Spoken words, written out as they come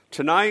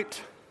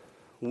Tonight,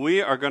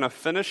 we are going to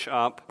finish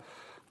up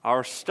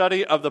our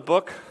study of the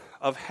book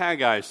of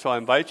Haggai. So I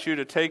invite you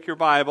to take your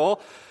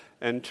Bible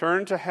and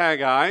turn to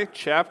Haggai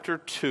chapter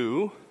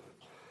 2.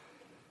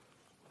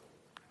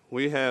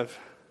 We have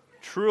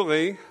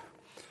truly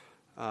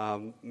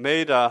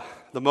made the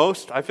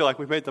most, I feel like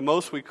we've made the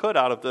most we could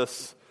out of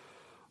this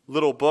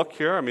little book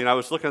here. I mean, I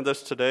was looking at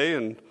this today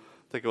and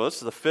thinking, well, this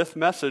is the fifth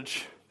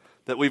message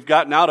that we've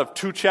gotten out of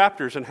 2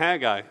 chapters in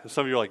Haggai. And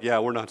some of you are like, yeah,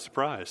 we're not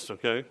surprised,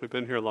 okay? We've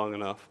been here long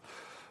enough.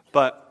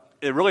 But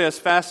it really is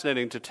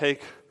fascinating to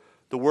take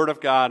the Word of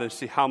God and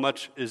see how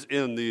much is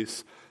in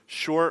these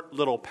short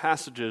little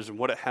passages and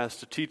what it has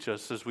to teach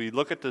us as we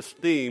look at this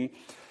theme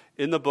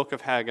in the book of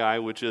Haggai,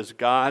 which is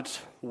God's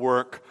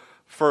work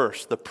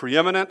first, the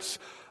preeminence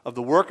of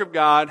the work of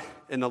God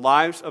in the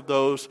lives of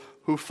those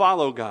who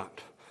follow God.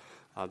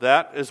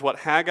 That is what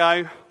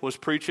Haggai was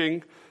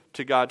preaching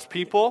to God's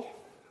people.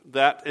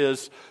 That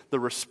is the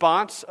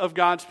response of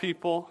God's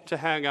people to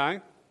Haggai.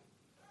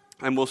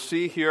 And we'll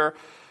see here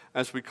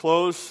as we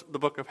close the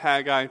book of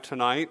Haggai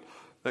tonight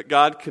that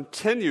God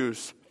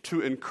continues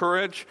to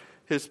encourage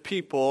his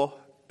people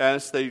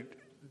as they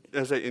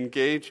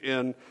engage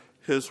in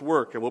his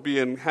work. And we'll be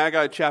in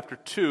Haggai chapter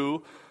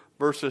 2,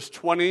 verses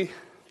 20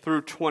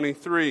 through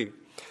 23.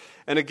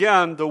 And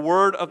again, the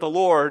word of the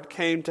Lord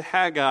came to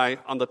Haggai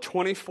on the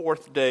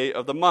 24th day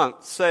of the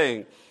month,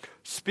 saying,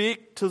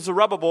 "Speak to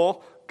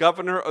Zerubbabel,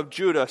 governor of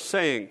Judah,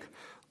 saying,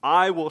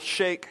 I will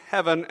shake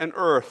heaven and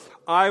earth.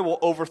 I will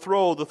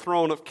overthrow the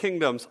throne of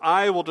kingdoms.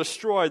 I will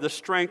destroy the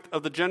strength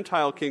of the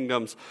Gentile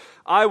kingdoms.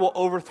 I will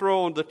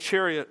overthrow the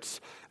chariots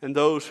and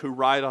those who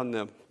ride on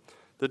them.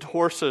 The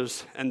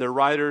horses and their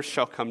riders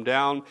shall come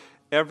down,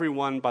 every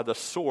one by the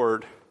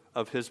sword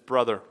of his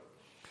brother.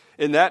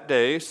 In that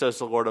day, says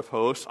the Lord of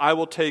hosts, I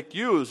will take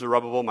you,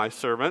 Zerubbabel, my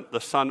servant, the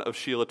son of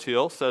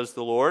Shealtiel, says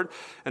the Lord,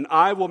 and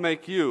I will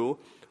make you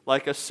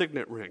like a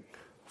signet ring.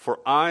 For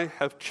I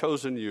have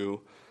chosen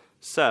you,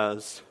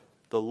 says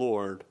the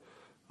Lord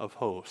of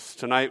hosts."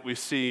 Tonight we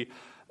see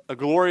a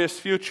glorious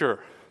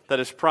future that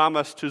is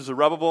promised to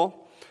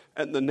Zerubbabel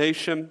and the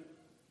nation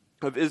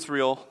of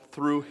Israel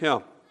through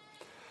him.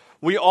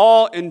 We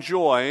all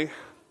enjoy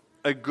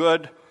a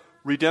good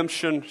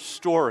redemption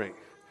story.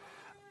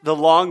 The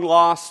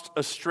long-lost,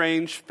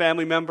 estranged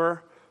family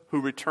member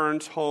who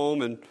returns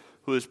home and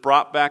who is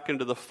brought back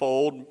into the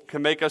fold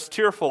can make us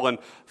tearful and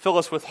fill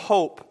us with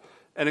hope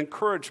and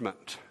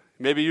encouragement.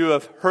 Maybe you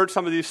have heard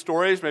some of these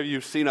stories. Maybe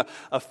you've seen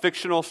a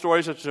fictional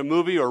story such as a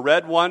movie or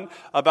read one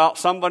about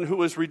someone who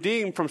was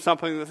redeemed from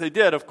something that they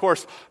did. Of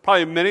course,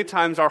 probably many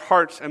times our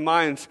hearts and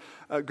minds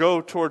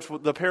go towards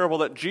the parable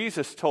that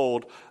Jesus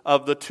told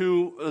of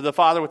the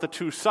father with the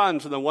 2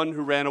 sons and the one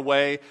who ran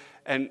away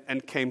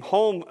and came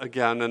home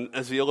again, and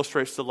as he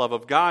illustrates the love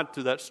of God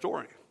through that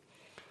story.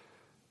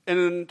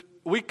 And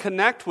we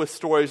connect with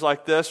stories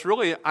like this,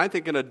 really, I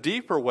think, in a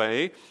deeper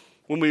way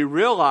when we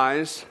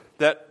realize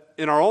that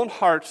in our own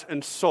hearts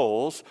and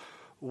souls,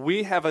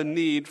 we have a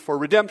need for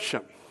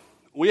redemption.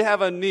 We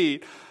have a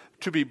need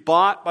to be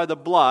bought by the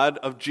blood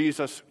of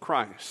Jesus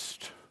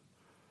Christ.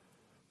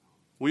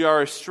 We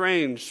are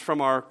estranged from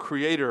our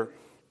Creator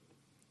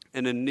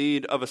and in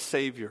need of a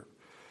Savior.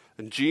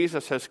 And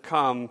Jesus has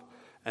come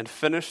and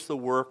finished the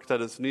work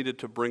that is needed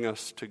to bring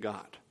us to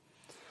God.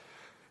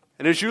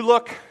 And as you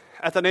look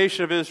at the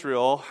nation of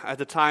Israel at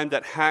the time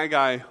that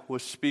Haggai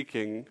was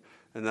speaking,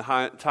 and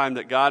the time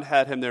that God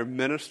had him there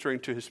ministering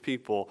to his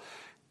people,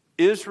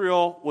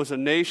 Israel was a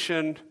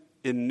nation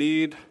in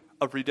need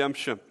of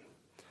redemption.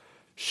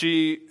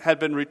 She had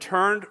been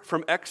returned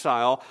from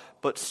exile,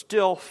 but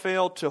still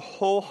failed to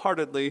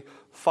wholeheartedly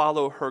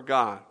follow her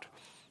God.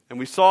 And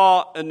we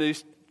saw in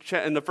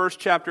the first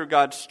chapter,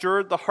 God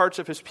stirred the hearts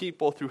of his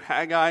people through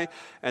Haggai.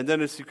 And then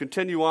as you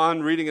continue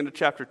on reading into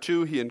chapter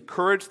 2, he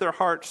encouraged their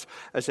hearts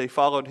as they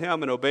followed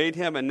him and obeyed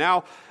him. And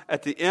now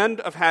at the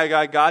end of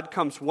Haggai, God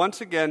comes once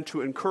again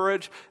to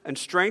encourage and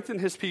strengthen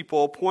his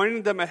people,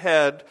 pointing them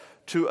ahead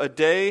to a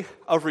day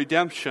of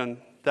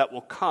redemption that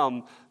will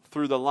come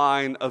through the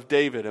line of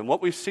David. And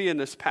what we see in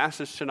this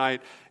passage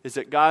tonight is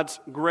that God's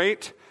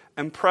great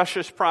and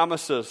precious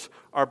promises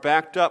are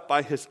backed up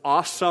by his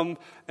awesome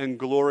and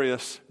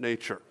glorious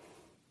nature.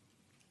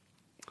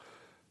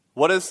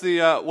 What is the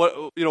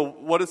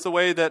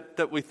way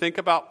that we think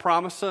about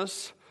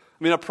promises?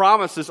 I mean, a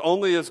promise is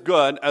only as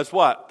good as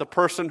what? The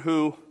person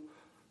who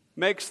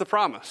makes the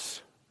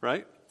promise,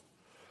 right?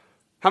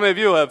 How many of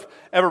you have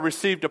ever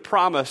received a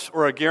promise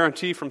or a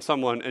guarantee from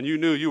someone and you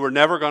knew you were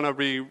never going to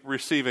be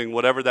receiving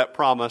whatever that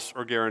promise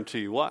or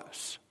guarantee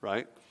was,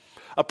 right?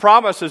 A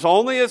promise is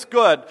only as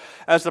good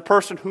as the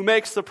person who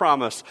makes the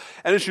promise.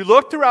 And as you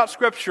look throughout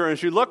Scripture,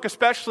 as you look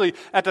especially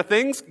at the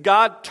things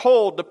God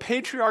told the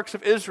patriarchs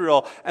of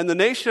Israel and the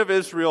nation of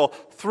Israel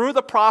through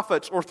the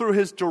prophets or through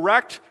his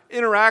direct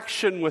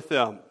interaction with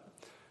them,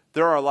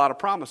 there are a lot of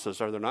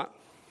promises, are there not?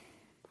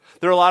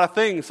 There are a lot of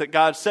things that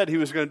God said he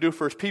was going to do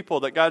for his people,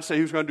 that God said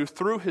he was going to do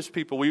through his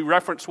people. We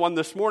referenced one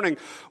this morning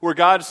where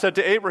God said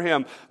to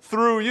Abraham,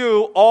 "Through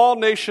you, all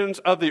nations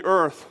of the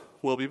earth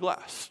will be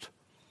blessed."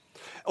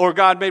 Or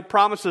God made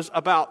promises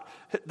about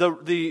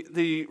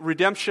the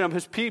redemption of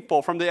his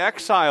people from the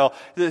exile,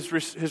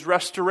 his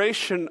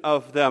restoration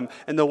of them,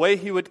 and the way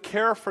he would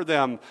care for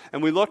them.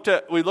 And we looked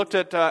at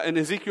in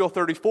Ezekiel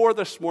 34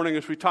 this morning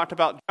as we talked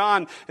about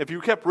John. If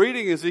you kept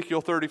reading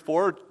Ezekiel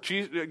 34,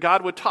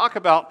 God would talk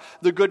about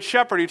the good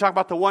shepherd. He'd talk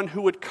about the one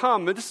who would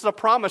come. And this is a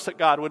promise that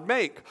God would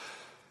make.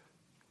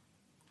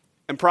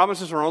 And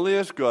promises are only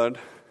as good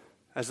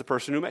as the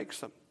person who makes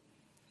them.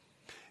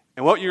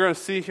 And what you're going to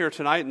see here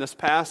tonight in this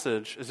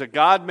passage is that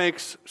God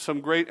makes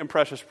some great and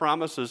precious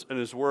promises in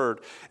his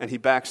word, and he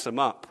backs them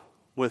up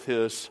with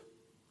his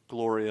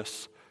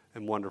glorious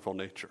and wonderful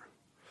nature.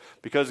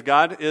 Because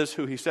God is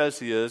who he says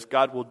he is,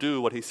 God will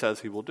do what he says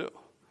he will do.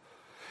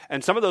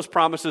 And some of those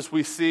promises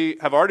we see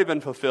have already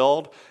been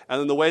fulfilled, and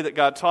in the way that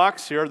God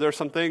talks here, there are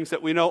some things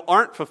that we know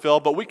aren't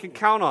fulfilled, but we can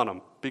count on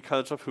them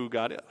because of who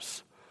God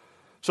is.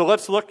 So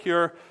let's look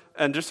here,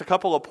 and just a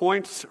couple of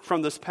points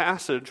from this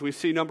passage. We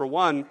see, number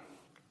one,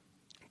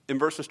 in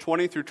verses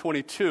 20 through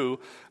 22,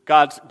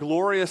 God's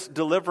glorious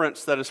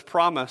deliverance that is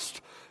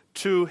promised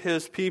to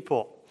his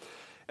people.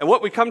 And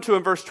what we come to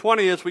in verse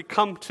 20 is we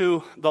come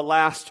to the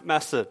last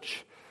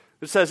message.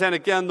 It says, "And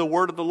again the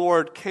word of the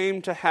Lord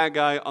came to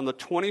Haggai on the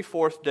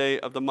 24th day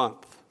of the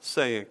month,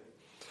 saying."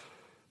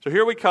 So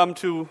here we come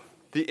to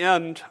the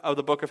end of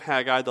the book of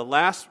Haggai, the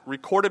last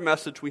recorded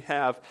message we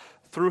have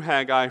through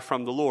Haggai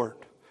from the Lord.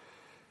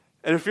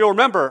 And if you'll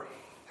remember,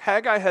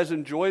 Haggai has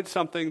enjoyed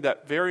something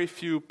that very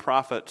few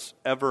prophets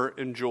ever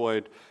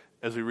enjoyed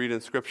as we read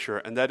in Scripture,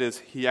 and that is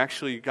he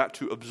actually got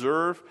to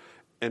observe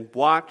and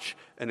watch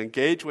and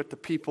engage with the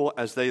people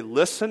as they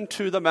listened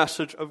to the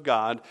message of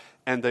God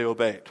and they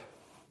obeyed.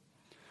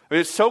 I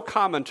mean, it's so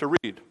common to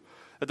read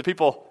that the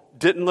people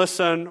didn't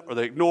listen, or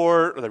they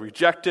ignored, or they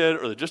rejected,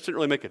 or they just didn't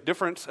really make a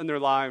difference in their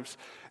lives.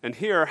 And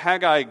here,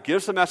 Haggai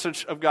gives the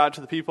message of God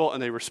to the people,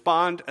 and they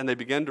respond, and they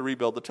begin to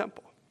rebuild the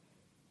temple.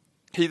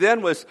 He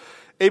then was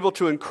able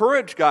to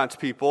encourage God's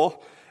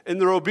people in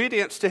their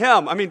obedience to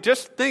him. I mean,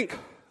 just think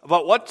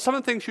about what some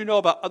of the things you know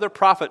about other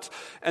prophets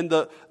and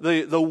the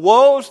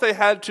woes they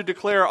had to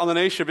declare on the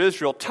nation of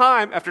Israel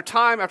time after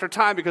time after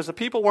time because the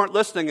people weren't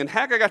listening. And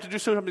Haggai got to do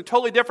something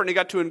totally different. He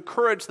got to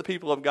encourage the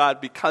people of God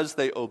because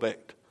they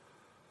obeyed.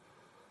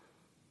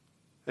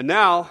 And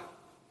now,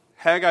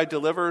 Haggai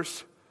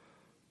delivers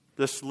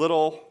this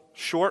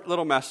short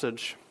little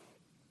message,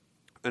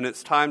 and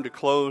it's time to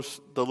close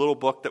the little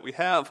book that we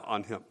have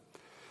on him.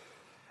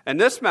 And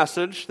this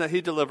message that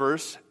he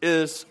delivers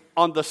is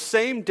on the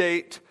same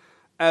date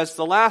as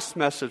the last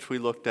message we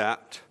looked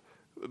at,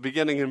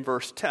 beginning in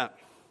verse 10.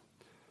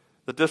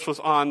 That this was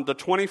on the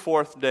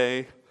 24th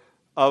day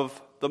of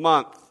the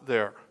month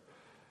there,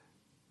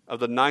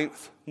 of the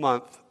 9th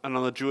month, and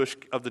on the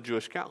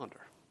Jewish calendar.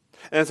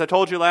 And as I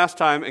told you last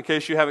time, in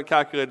case you haven't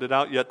calculated it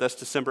out yet, that's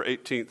December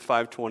 18th,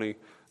 520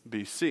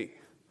 BC.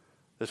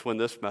 That's when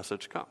this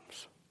message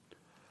comes.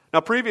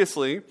 Now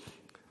previously,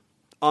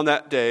 on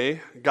that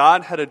day,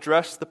 God had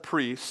addressed the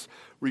priests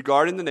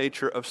regarding the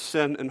nature of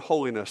sin and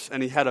holiness,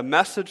 and he had a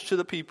message to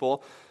the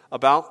people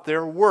about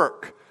their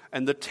work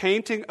and the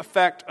tainting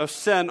effect of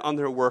sin on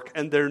their work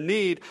and their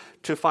need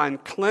to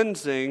find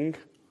cleansing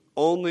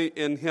only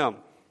in him.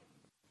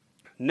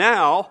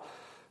 Now,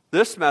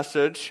 this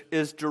message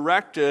is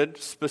directed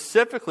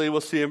specifically,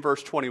 we'll see in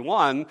verse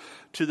 21,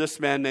 to this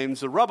man named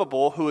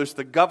Zerubbabel, who is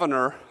the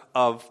governor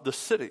of the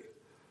city,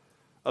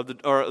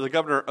 the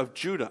governor of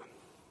Judah.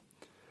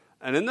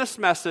 And in this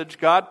message,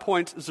 God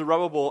points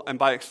Zerubbabel, and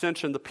by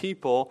extension the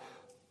people,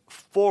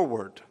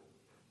 forward,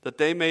 that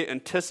they may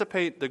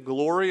anticipate the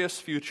glorious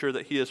future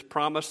that he has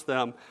promised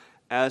them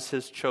as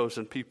his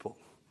chosen people.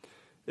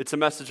 It's a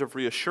message of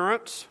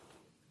reassurance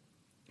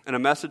and a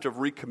message of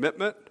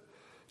recommitment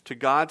to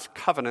God's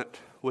covenant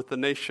with the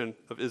nation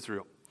of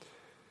Israel.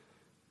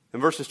 In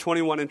verses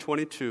 21 and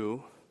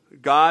 22,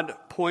 God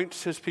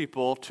points his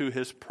people to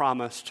his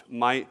promised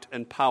might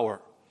and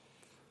power.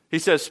 He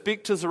says,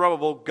 "Speak to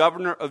Zerubbabel,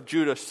 governor of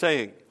Judah,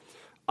 saying,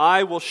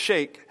 I will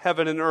shake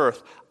heaven and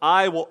earth.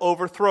 I will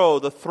overthrow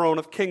the throne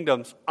of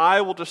kingdoms. I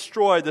will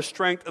destroy the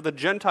strength of the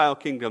Gentile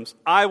kingdoms.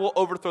 I will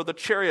overthrow the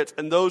chariots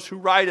and those who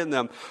ride in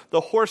them.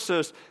 The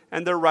horses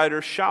and their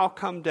riders shall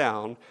come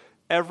down,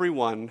 every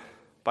one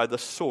by the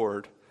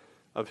sword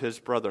of his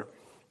brother."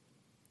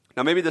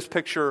 Now maybe this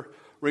picture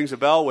rings a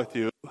bell with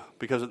you,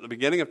 because at the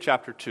beginning of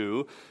chapter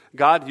 2,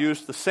 God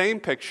used the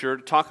same picture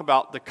to talk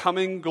about the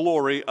coming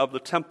glory of the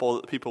temple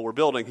that the people were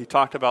building. He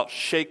talked about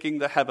shaking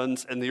the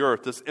heavens and the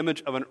earth, this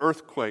image of an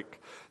earthquake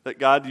that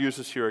God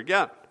uses here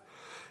again.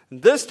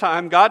 And this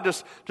time, God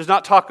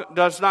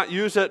does not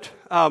use it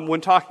when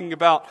talking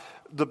about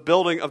the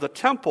building of the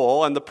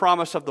temple and the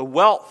promise of the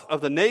wealth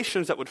of the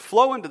nations that would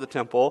flow into the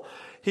temple.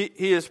 He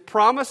is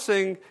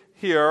promising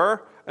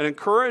here and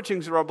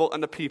encouraging Zerubbabel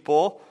and the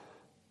people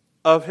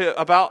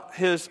about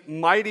his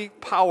mighty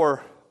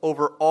power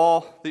over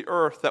all the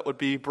earth that would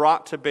be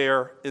brought to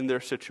bear in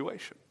their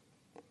situation.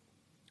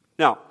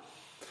 Now,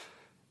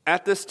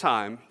 at this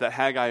time that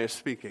Haggai is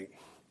speaking,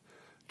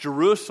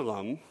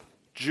 Jerusalem,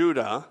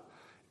 Judah,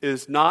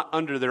 is not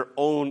under their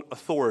own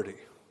authority.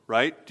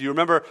 right? Do you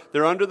remember?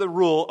 They're under the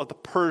rule of the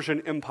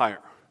Persian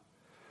Empire.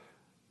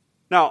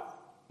 Now,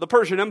 the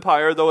Persian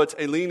Empire, though it's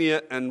a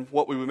lenient and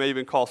what we may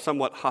even call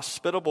somewhat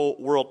hospitable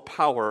world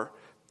power,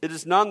 it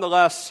is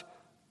nonetheless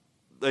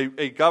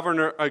a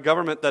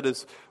government that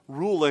is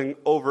ruling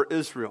over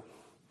Israel.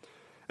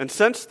 And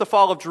since the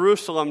fall of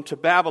Jerusalem to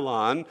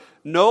Babylon,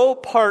 no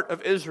part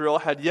of Israel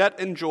had yet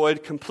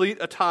enjoyed complete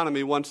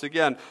autonomy once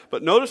again.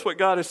 But notice what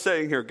God is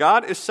saying here.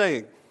 God is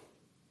saying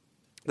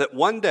that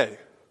one day,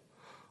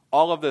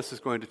 all of this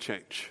is going to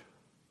change.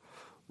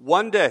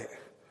 One day,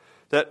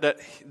 that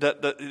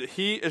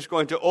he is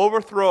going to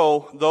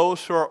overthrow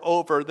those who are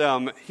over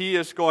them. He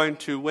is going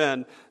to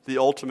win the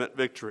ultimate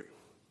victory.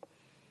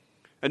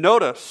 And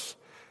notice,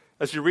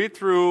 as you read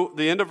through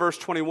the end of verse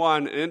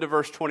 21 and into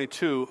verse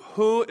 22,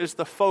 who is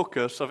the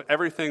focus of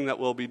everything that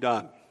will be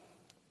done?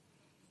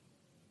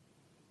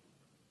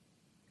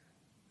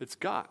 It's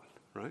God,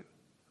 right?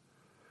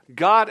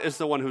 God is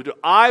the one who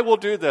I will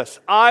do this,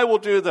 I will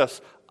do this,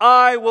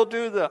 I will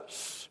do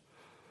this.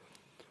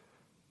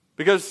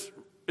 Because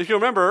if you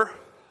remember,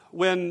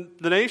 when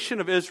the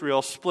nation of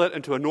Israel split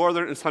into a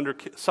northern and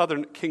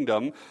southern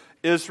kingdom,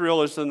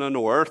 Israel is in the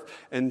north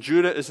and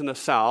Judah is in the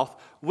south.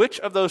 Which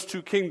of those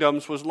two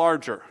kingdoms was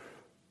larger?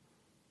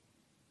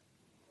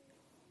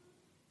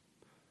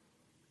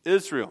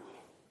 Israel.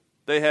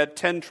 They had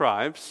 10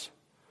 tribes.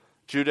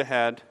 Judah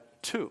had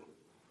 2,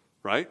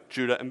 right?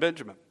 Judah and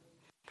Benjamin.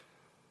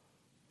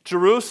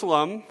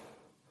 Jerusalem,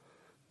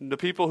 the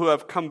people who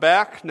have come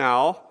back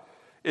now,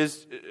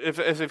 if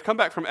they've come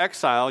back from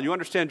exile, you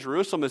understand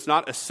Jerusalem is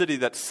not a city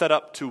that's set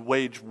up to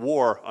wage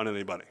war on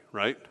anybody,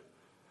 right?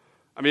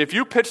 I mean, if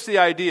you pitch the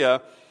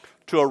idea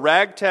to a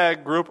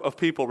ragtag group of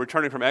people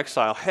returning from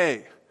exile,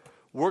 hey,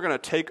 we're going to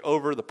take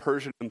over the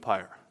Persian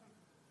Empire,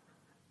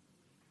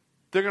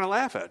 they're going to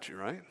laugh at you,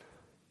 right?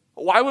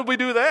 Why would we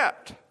do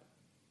that?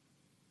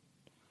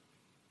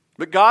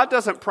 But God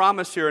doesn't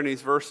promise here in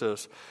these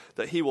verses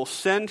that he will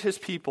send his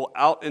people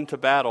out into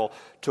battle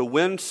to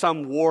win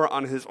some war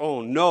on his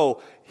own.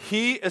 No,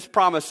 he is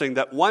promising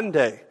that one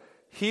day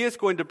he is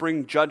going to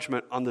bring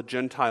judgment on the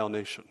Gentile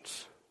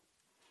nations.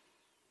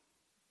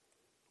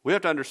 We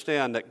have to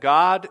understand that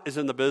God is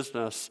in the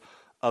business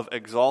of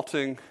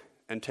exalting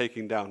and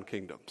taking down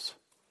kingdoms.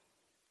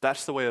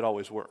 That's the way it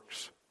always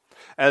works.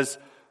 As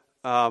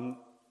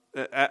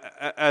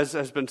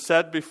has been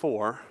said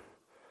before,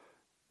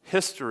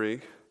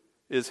 history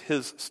is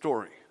his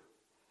story.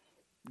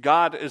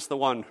 God is the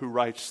one who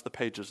writes the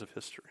pages of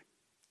history.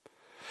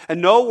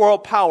 And no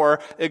world power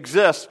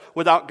exists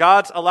without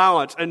God's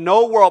allowance, and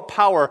no world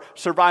power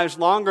survives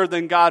longer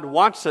than God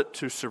wants it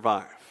to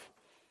survive.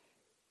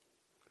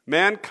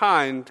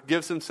 Mankind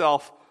gives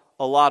himself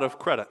a lot of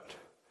credit.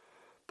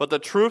 But the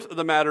truth of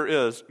the matter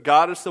is,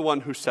 God is the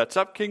one who sets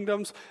up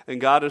kingdoms,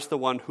 and God is the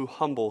one who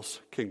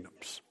humbles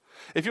kingdoms.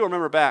 If you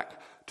remember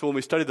back to when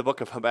we studied the book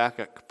of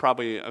Habakkuk,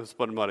 probably it was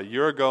about a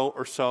year ago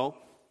or so,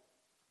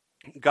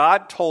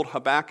 God told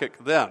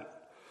Habakkuk then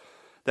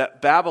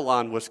that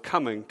Babylon was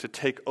coming to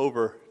take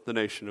over the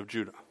nation of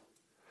Judah.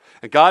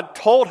 And God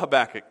told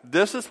Habakkuk,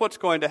 this is what's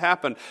going to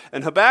happen.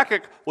 And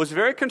Habakkuk was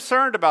very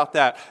concerned about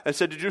that and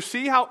said, did you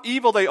see how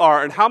evil they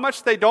are and how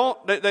much they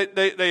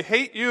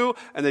hate you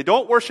and they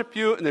don't worship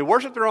you and they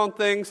worship their own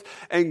things?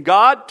 And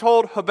God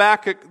told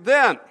Habakkuk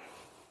then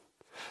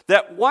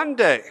that one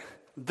day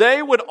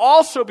they would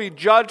also be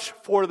judged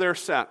for their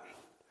sin.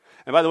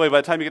 And by the way, by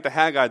the time you get to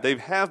Haggai, they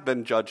have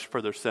been judged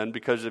for their sin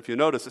because if you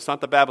notice, it's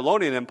not the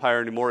Babylonian Empire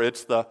anymore,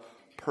 it's the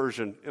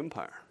Persian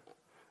Empire.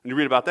 And you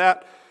read about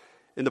that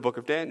in the book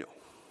of Daniel.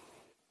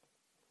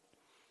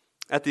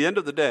 At the end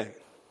of the day,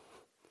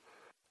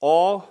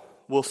 all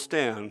will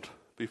stand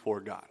before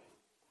God.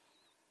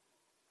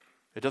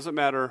 It doesn't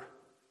matter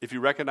if you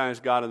recognize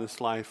God in this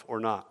life or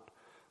not.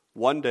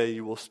 One day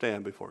you will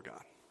stand before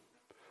God.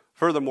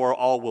 Furthermore,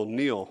 all will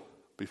kneel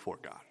before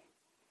God.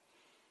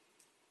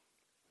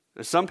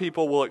 And some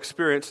people will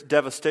experience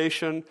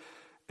devastation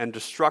and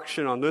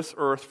destruction on this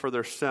earth for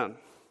their sin,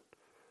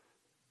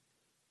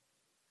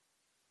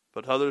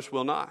 but others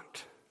will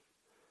not,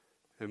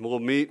 and will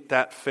meet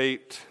that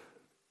fate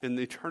in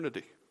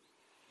eternity.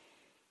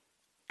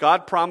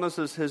 God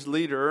promises his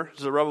leader,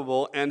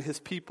 Zerubbabel, and his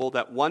people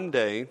that one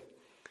day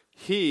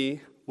he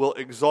will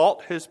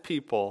exalt his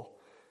people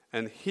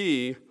and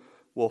he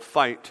will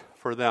fight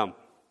for them.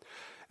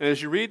 And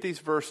as you read these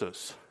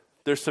verses,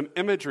 there's some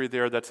imagery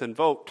there that's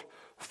invoked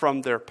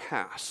from their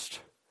past.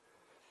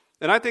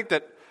 And I think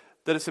that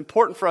it's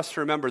important for us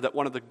to remember that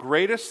one of the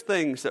greatest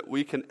things that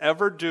we can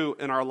ever do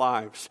in our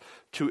lives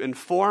to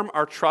inform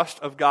our trust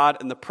of God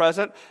in the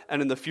present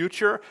and in the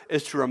future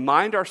is to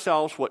remind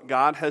ourselves what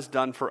God has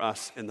done for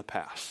us in the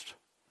past.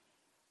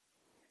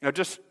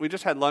 We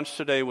just had lunch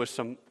today with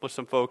some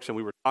folks, and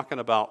we were talking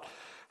about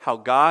how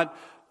God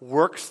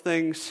works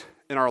things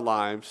in our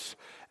lives,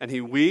 and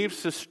he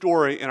weaves his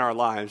story in our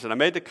lives. And I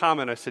made the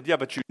comment, I said, yeah,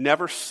 but you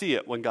never see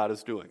it when God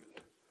is doing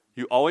it.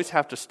 You always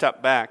have to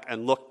step back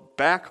and look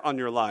back on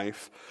your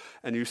life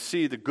and you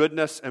see the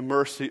goodness and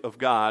mercy of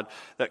God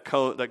that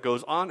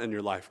goes on in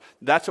your life.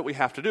 That's what we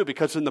have to do,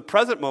 because in the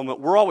present moment,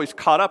 we're always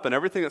caught up in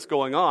everything that's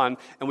going on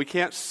and we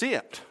can't see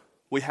it.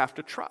 We have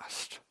to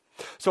trust.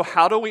 So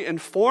how do we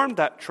inform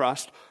that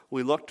trust?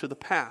 We look to the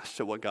past,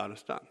 to what God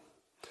has done.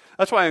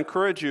 That's why I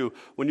encourage you,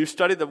 when you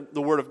study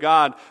the Word of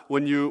God,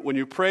 when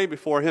you pray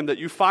before Him, that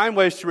you find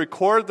ways to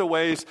record the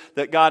ways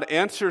that God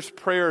answers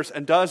prayers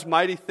and does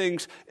mighty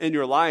things in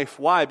your life.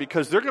 Why?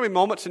 Because there are going to be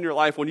moments in your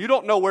life when you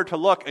don't know where to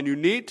look, and you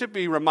need to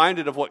be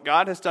reminded of what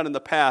God has done in the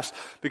past,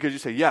 because you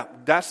say, yeah,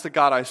 that's the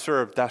God I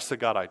serve, that's the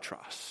God I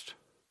trust.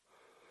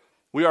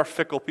 We are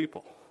fickle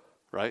people,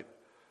 right?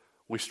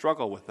 We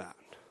struggle with that.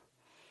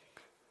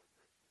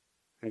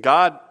 And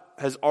God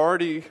has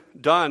already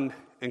done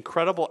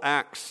incredible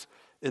acts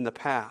in the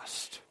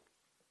past.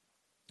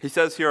 He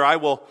says here, I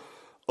will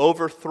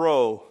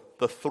overthrow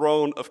the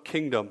throne of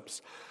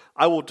kingdoms.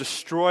 I will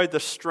destroy the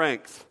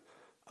strength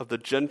of the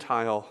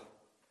Gentile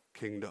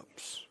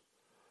kingdoms.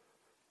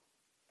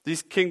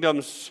 These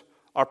kingdoms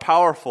are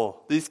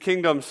powerful. These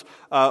kingdoms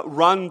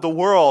run the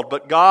world,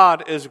 but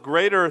God is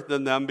greater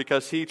than them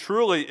because He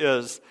truly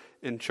is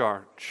in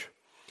charge.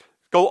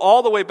 Go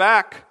all the way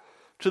back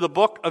to the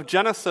book of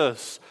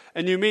Genesis,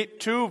 and you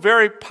meet two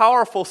very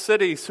powerful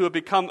cities who have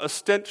become a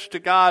stench to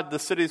God. The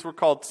cities were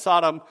called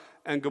Sodom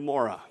and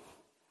Gomorrah.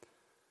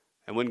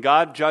 And when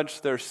God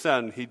judged their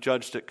sin, He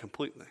judged it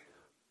completely.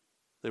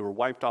 They were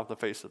wiped off the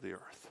face of the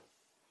earth.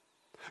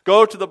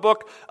 Go to the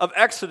book of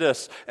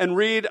Exodus and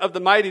read of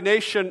the mighty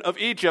nation of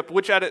Egypt,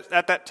 which at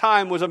that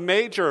time was a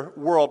major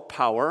world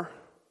power.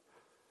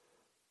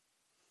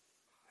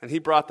 And He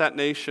brought that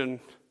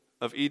nation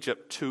of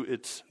Egypt to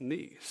its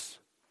knees.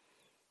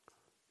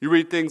 You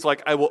read things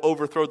like, I will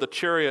overthrow the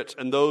chariots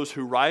and those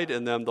who ride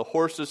in them. The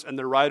horses and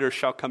their riders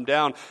shall come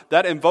down.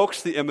 That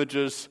invokes the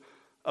images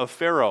of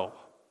Pharaoh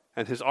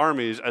and his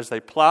armies as they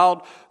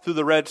plowed through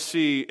the Red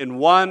Sea in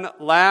one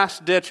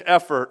last-ditch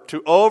effort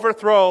to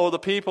overthrow the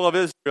people of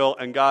Israel,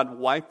 and God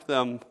wiped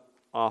them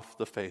off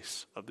the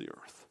face of the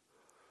earth.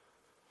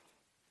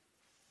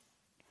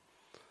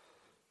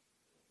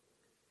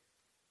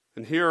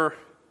 And here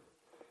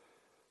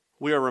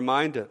we are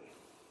reminded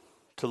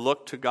to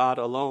look to God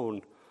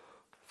alone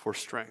for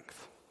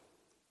strength.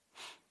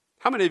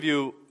 How many of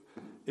you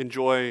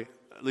enjoy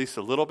at least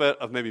a little bit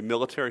of maybe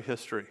military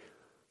history?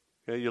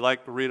 Okay, you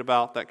like to read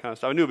about that kind of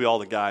stuff. I knew it'd be all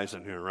the guys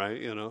in here, right?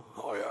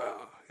 Oh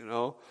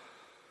yeah,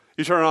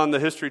 You turn on the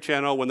History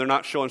Channel when they're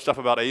not showing stuff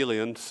about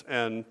aliens,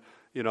 and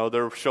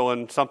they're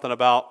showing something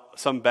about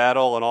some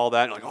battle and all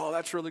that. And you're like, oh,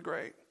 that's really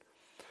great.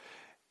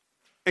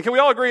 And can we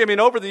all agree? I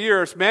mean, over the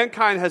years,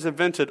 mankind has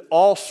invented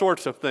all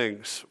sorts of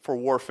things for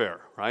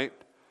warfare, right?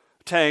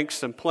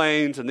 Tanks and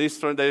planes and these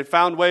sort of, they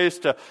found ways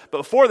to, but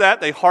before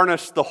that they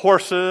harnessed the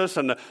horses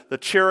and the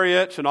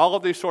chariots and all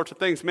of these sorts of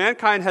things.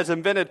 Mankind has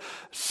invented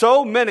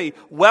so many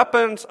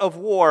weapons of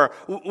war.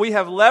 We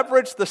have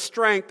leveraged the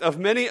strength of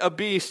many a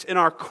beast in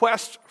our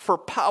quest for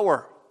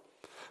power.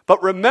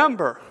 But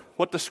remember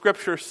what the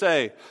scriptures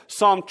say.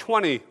 Psalm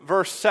 20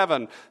 verse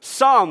 7.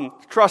 Some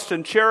trust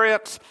in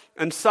chariots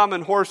and some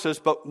in horses,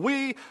 but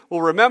we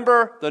will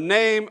remember the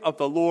name of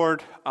the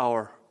Lord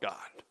our God.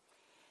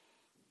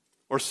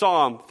 Or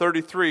Psalm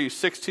 33,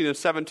 16 and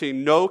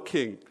 17, no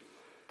king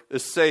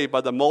is saved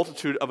by the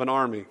multitude of an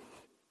army.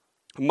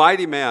 A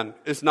mighty man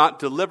is not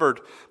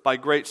delivered by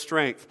great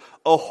strength.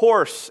 A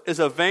horse is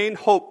a vain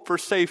hope for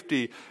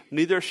safety,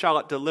 neither shall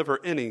it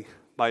deliver any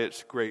by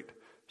its great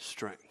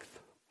strength.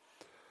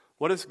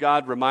 What is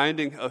God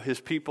reminding of His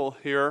people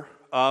here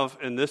of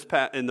in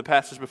the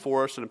passage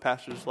before us and in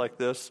passages like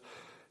this?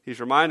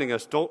 He's reminding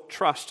us, don't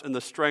trust in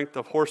the strength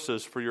of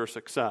horses for your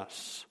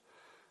success.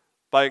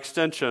 By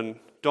extension,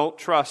 don't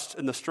trust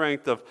in the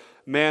strength of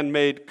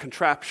man-made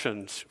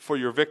contraptions for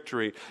your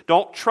victory.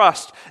 Don't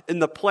trust in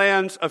the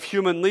plans of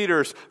human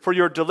leaders for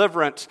your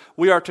deliverance.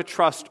 We are to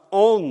trust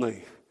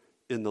only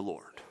in the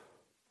Lord.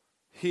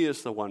 He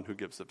is the one who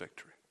gives the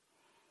victory.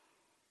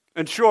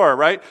 And sure,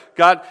 right?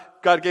 God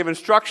gave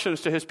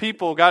instructions to His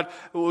people.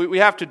 We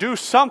have to do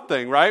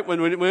something, right?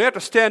 When we have to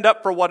stand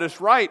up for what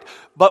is right.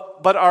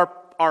 But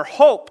our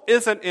hope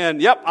isn't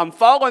in, I'm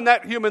following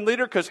that human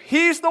leader because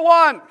he's the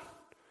one.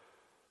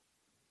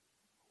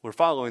 We're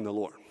following the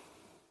Lord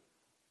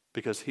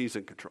because He's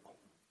in control.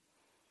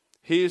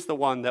 He's the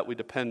one that we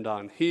depend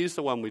on. He's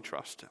the one we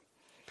trust in.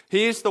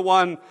 He's the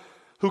one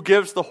who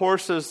gives the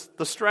horses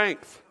the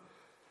strength.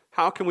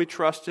 How can we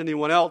trust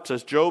anyone else?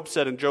 As Job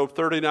said in Job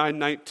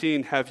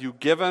 39:19, have you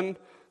given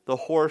the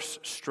horse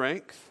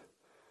strength?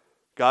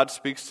 God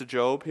speaks to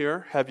Job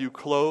here. Have you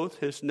clothed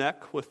his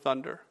neck with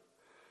thunder?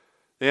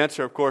 The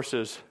answer, of course,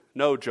 is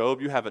no,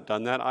 Job, you haven't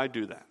done that. I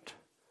do that.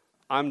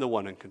 I'm the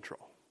one in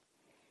control.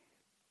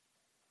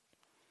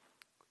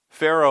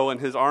 Pharaoh and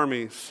his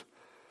armies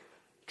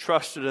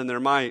trusted in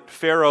their might.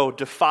 Pharaoh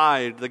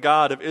defied the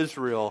God of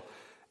Israel,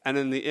 and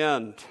in the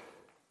end,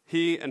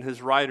 he and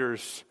his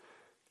riders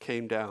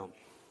came down.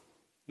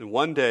 And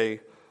one day,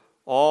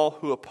 all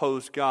who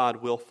oppose God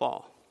will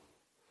fall.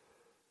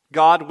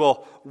 God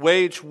will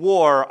wage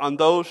war on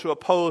those who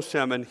oppose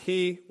him, and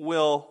he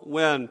will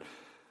win.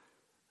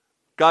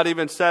 God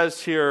even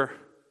says here,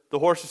 the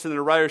horses and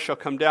the riders shall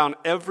come down,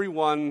 every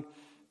one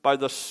by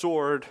the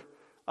sword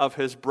of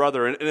his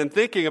brother. And in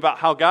thinking about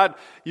how God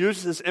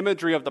uses this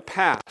imagery of the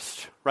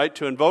past, right,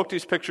 to invoke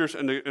these pictures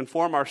and to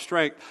inform our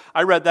strength,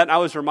 I read that and I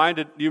was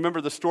reminded, you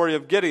remember the story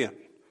of Gideon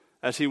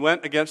as he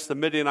went against the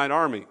Midianite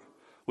army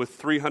with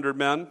 300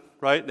 men,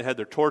 right? They had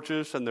their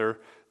torches and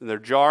their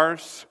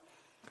jars.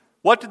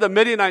 What did the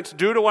Midianites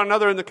do to one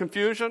another in the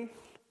confusion?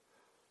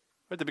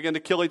 Right, they began to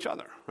kill each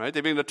other, right?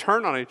 They began to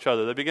turn on each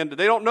other. They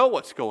don't know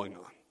what's going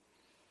on.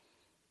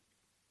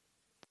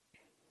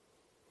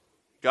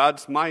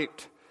 God's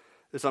might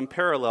is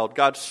unparalleled.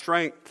 God's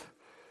strength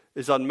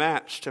is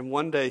unmatched, and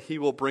one day he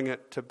will bring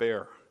it to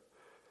bear.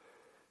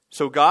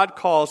 So God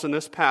calls in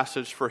this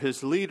passage for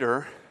his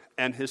leader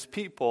and his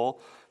people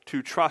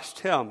to trust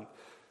him.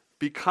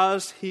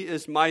 Because he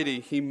is mighty,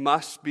 he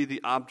must be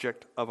the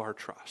object of our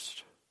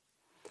trust.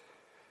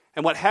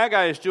 And what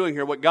Haggai is doing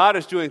here, what God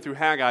is doing through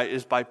Haggai,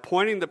 is by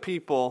pointing the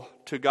people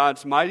to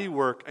God's mighty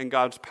work and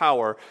God's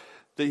power,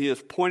 that he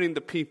is pointing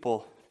the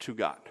people to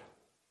God.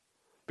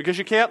 Because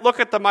you can't look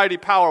at the mighty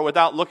power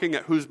without looking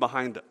at who's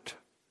behind it.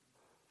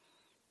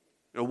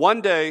 And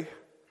one day,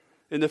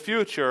 in the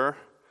future,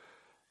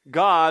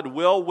 God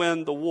will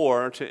win the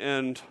war to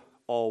end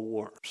all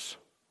wars.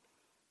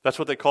 That's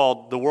what they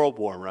called the World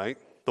War, right?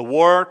 The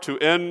war to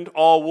end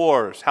all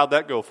wars. How'd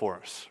that go for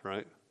us,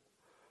 right?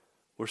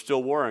 We're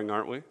still warring,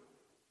 aren't we?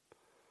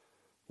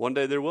 One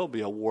day there will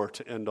be a war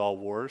to end all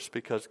wars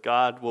because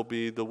God will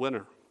be the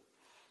winner.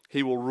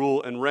 He will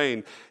rule and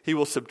reign. He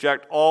will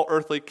subject all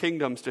earthly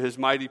kingdoms to his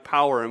mighty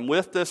power. And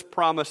with this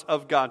promise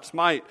of God's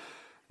might,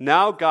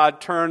 now God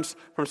turns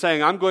from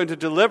saying, I'm going to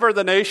deliver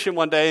the nation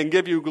one day and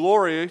give you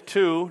glory,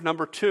 to,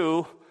 number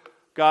two,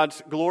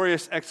 God's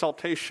glorious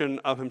exaltation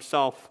of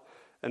himself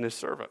and his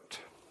servant.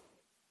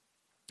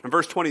 In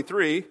verse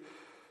 23,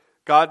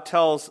 God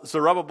tells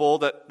Zerubbabel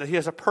that he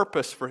has a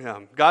purpose for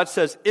him. God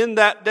says, in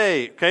that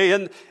day, okay,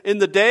 in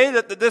the day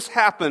that this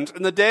happens,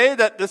 in the day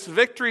that this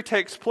victory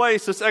takes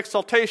place, this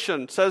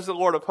exaltation, says the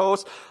Lord of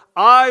hosts,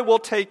 I will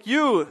take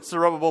you,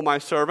 Zerubbabel, my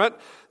servant,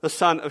 the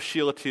son of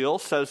Shealtiel,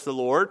 says the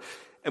Lord,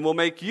 and will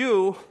make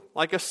you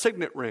like a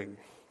signet ring,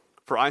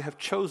 for I have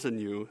chosen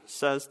you,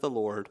 says the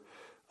Lord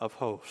of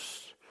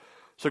hosts.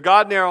 So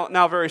God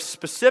now very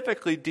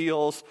specifically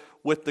deals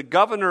with the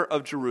governor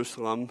of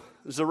Jerusalem,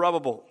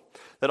 Zerubbabel,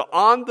 that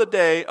on the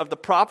day of the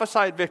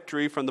prophesied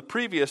victory from the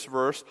previous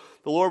verse,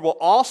 the Lord will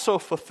also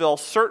fulfill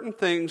certain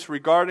things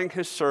regarding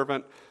his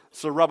servant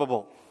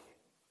Zerubbabel.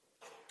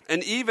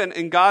 And even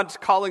in God's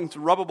calling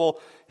Zerubbabel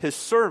his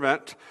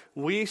servant,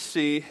 we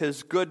see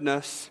his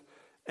goodness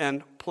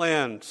and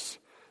plans.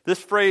 This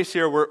phrase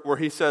here where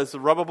he says,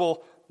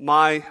 Zerubbabel,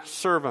 my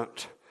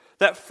servant.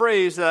 That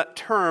phrase, that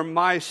term,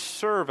 my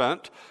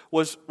servant,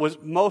 was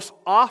most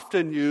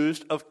often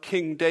used of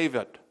King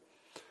David.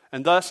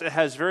 And thus it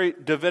has very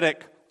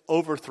Davidic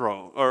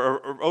overtones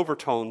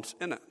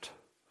in it.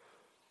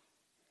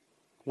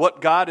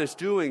 What God is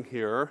doing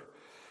here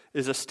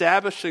is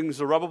establishing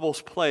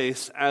Zerubbabel's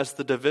place as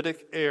the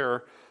Davidic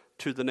heir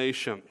to the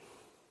nation.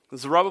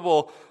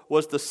 Zerubbabel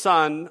was the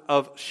son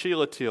of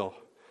Shealtiel,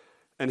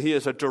 and he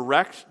is a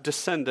direct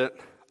descendant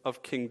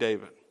of King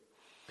David.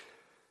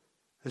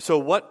 And so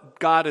what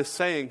God is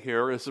saying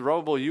here is,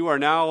 Zerubbabel, you are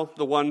now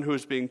the one who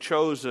is being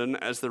chosen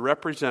as the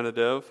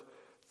representative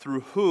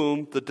through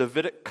whom the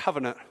Davidic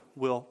covenant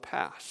will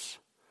pass.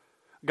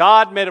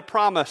 God made a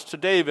promise to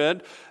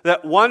David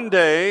that one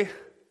day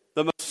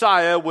the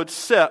Messiah would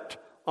sit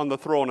on the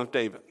throne of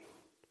David.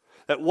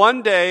 That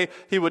one day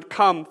he would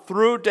come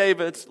through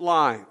David's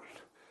line.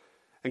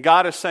 And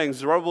God is saying,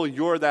 Zerubbabel,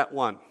 you're that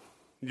one.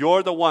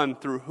 You're the one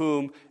through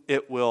whom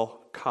it will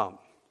come.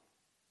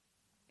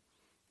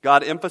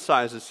 God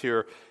emphasizes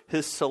here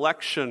his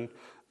selection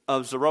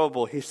of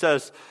Zerubbabel. He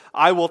says,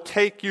 I will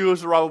take you,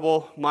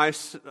 Zerubbabel,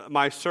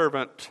 my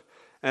servant.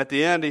 And at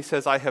the end he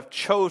says, I have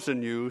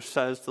chosen you,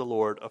 says the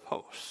Lord of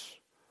hosts.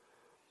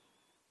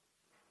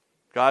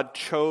 God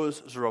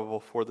chose Zerubbabel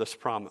for this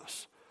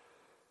promise.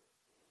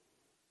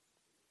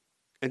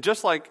 And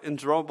just like in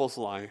Zerubbabel's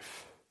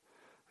life,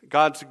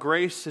 God's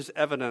grace is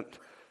evident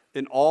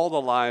in all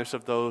the lives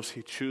of those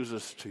he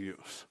chooses to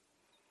use.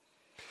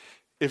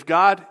 If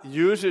God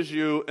uses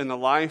you in the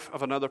life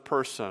of another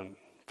person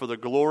for the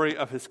glory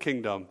of his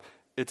kingdom,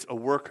 it's a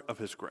work of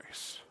his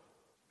grace.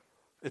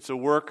 It's a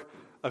work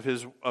of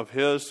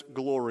his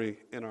glory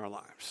in our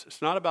lives.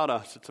 It's not about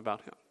us, it's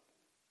about him.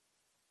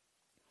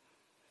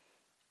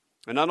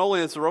 And not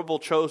only is Zerubbabel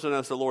chosen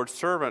as the Lord's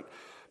servant,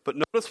 but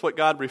notice what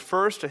God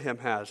refers to him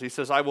as. He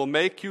says, I will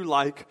make you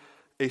like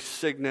a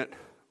signet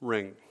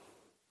ring.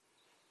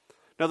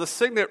 Now, the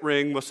signet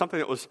ring was something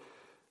that was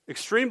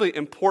extremely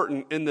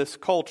important in this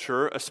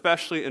culture,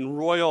 especially in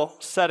royal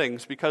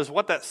settings, because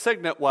what that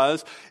signet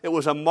was, it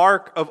was a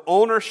mark of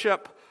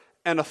ownership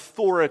and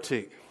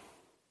authority.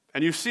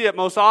 And you see it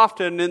most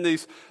often in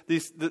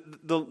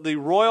the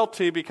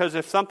royalty, because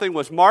if something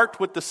was marked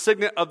with the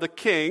signet of the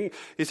king,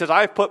 he says,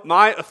 I've put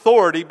my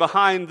authority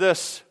behind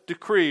this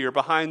decree or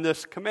behind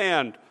this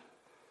command.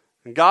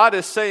 And God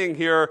is saying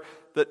here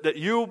that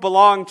you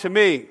belong to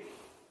me,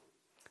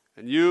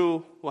 and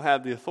you will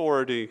have the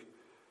authority.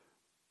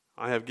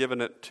 I have given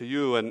it to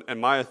you,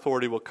 and my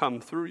authority will come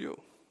through you.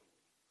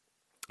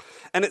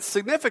 And it's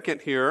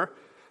significant here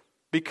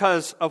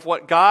because of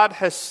what God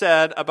has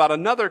said about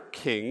another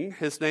king.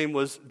 His name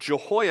was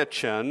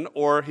Jehoiachin,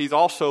 or he's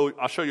also,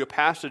 I'll show you a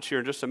passage here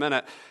in just a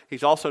minute,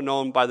 he's also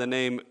known by the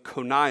name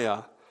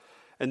Coniah.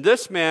 And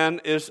this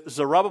man is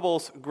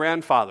Zerubbabel's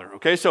grandfather.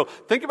 Okay, so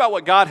think about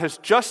what God has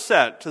just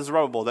said to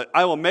Zerubbabel, that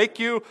I will make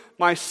you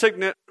my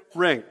signet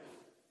ring.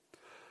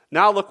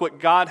 Now look what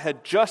God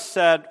had just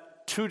said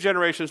 2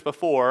 generations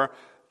before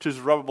to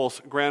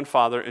Zerubbabel's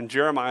grandfather in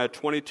Jeremiah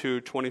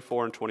 22,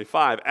 24, and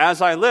 25. As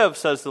I live,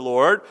 says the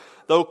Lord,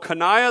 though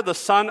Coniah the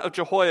son of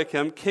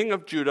Jehoiakim, king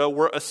of Judah,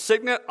 were a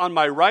signet on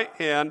my right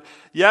hand,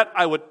 yet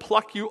I would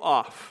pluck you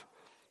off.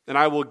 And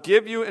I will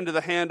give you into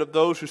the hand of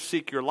those who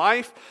seek your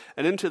life,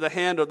 and into the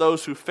hand of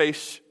those whose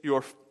face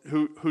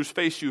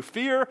you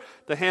fear,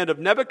 the hand of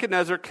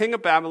Nebuchadnezzar, king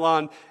of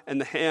Babylon,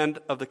 and the hand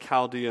of the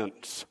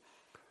Chaldeans.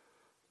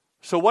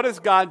 So what is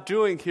God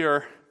doing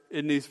here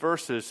in these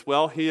verses?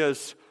 Well, he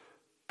is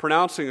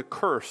pronouncing a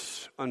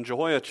curse on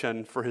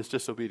Jehoiachin for his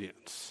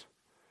disobedience.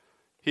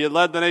 He had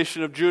led the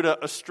nation of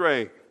Judah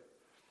astray.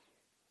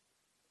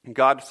 And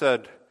God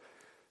said,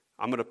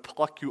 I'm going to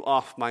pluck you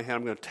off my hand.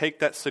 I'm going to take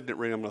that signet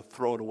ring. I'm going to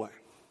throw it away.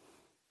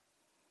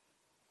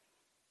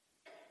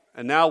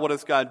 And now what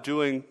is God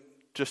doing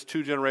just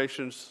 2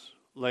 generations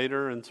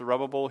later in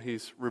Zerubbabel?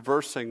 He's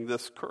reversing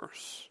this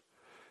curse.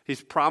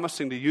 He's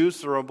promising to use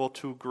Zerubbabel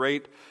to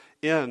great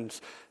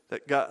ends.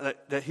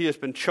 That he has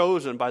been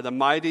chosen by the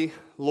mighty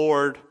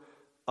Lord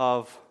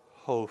of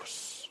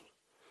hosts.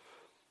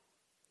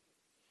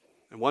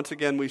 And once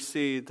again we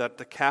see that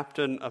the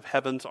captain of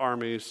heaven's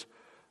armies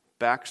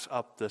backs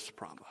up this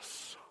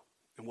promise.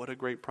 And what a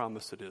great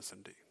promise it is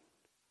indeed.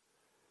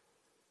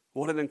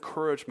 What an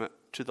encouragement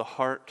to the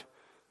heart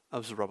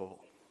of Zerubbabel.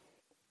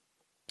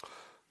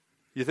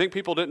 You think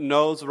people didn't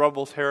know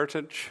Zerubbabel's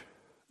heritage?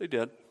 They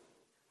did.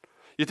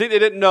 You think they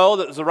didn't know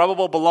that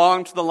Zerubbabel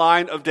belonged to the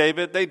line of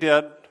David? They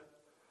did.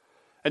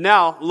 And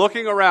now,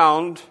 looking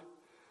around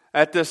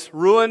at this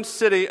ruined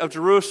city of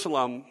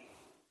Jerusalem,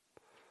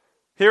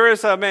 here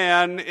is a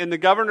man in the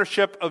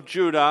governorship of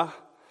Judah,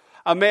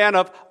 a man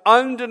of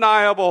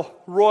undeniable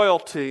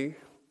royalty,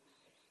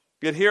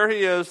 yet here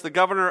he is, the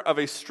governor of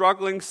a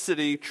struggling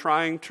city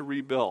trying to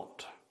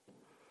rebuild.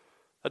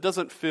 That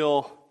doesn't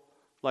feel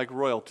like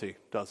royalty,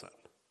 does it?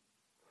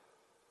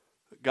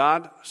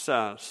 God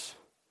says,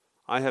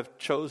 I have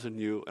chosen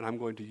you, and I'm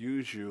going to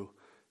use you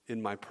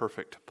in my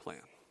perfect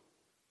plan.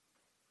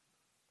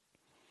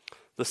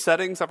 The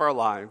settings of our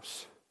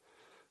lives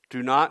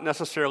do not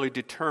necessarily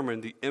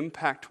determine the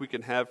impact we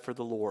can have for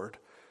the Lord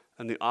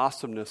and the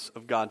awesomeness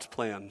of God's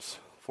plans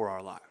for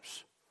our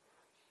lives.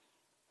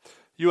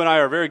 You and I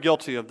are very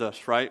guilty of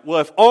this, right? Well,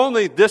 if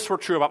only this were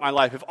true about my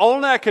life. If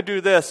only I could do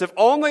this. If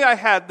only I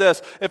had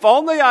this. If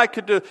only I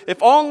could do.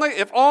 If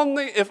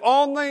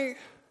only.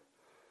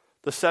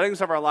 The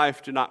settings of our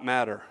life do not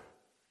matter.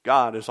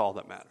 God is all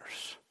that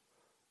matters.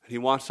 And He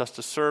wants us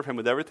to serve Him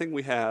with everything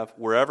we have,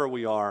 wherever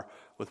we are,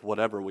 with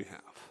whatever we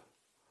have.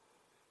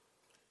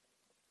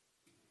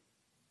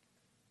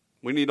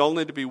 We need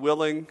only to be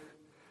willing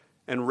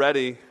and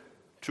ready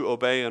to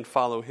obey and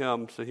follow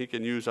Him so He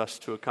can use us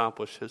to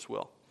accomplish His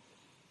will.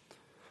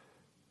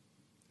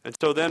 And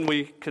so then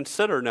we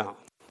consider now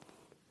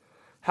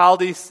how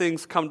these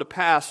things come to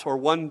pass, or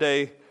one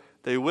day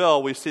they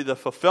will. We see the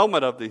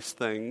fulfillment of these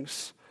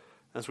things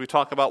as we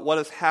talk about what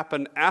has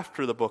happened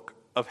after the book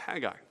of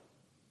Haggai.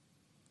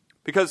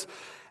 Because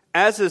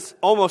as is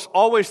almost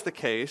always the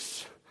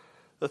case,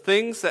 the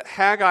things that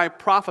Haggai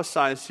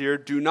prophesies here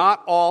do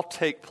not all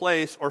take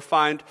place or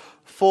find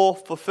full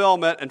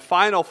fulfillment and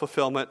final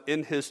fulfillment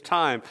in his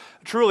time.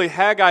 Truly,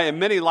 Haggai and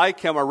many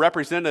like him are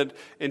represented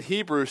in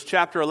Hebrews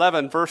chapter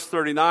 11, verse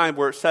 39,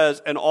 where it says,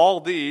 "And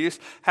all these,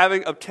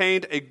 having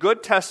obtained a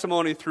good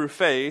testimony through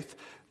faith,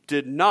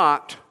 did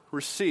not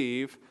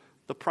receive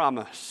the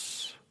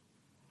promise."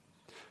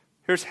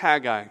 Here's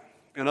Haggai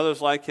and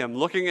others like him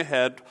looking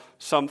ahead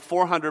some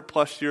 400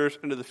 plus years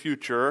into the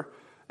future,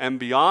 and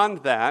beyond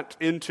that,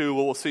 into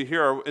what we'll see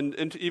here,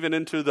 even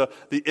into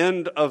the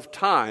end of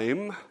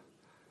time.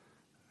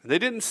 They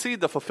didn't see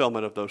the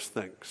fulfillment of those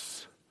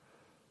things.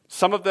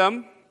 Some of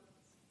them,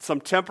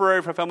 some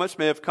temporary fulfillments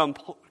may have come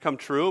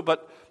true,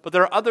 but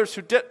there are others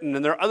who didn't,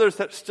 and there are others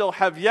that still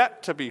have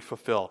yet to be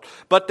fulfilled.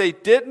 But they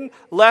didn't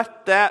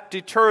let that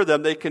deter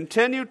them. They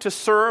continued to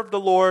serve the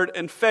Lord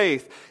in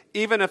faith,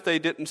 even if they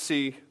didn't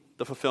see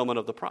the fulfillment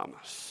of the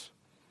promise.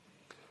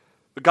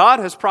 But God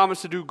has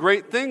promised to do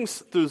great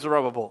things through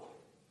Zerubbabel.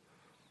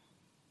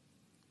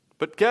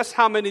 But guess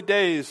how many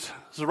days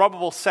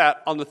Zerubbabel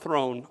sat on the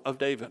throne of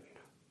David?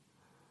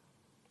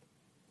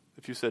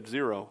 If you said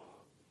 0,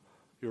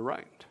 you're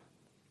right.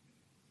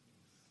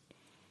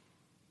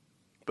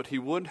 But he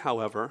would,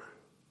 however,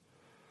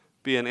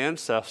 be an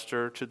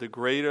ancestor to the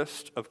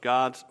greatest of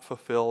God's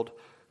fulfilled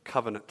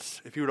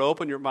covenants. If you were to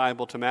open your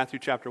Bible to Matthew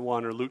chapter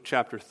 1 or Luke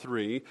chapter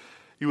 3,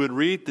 you would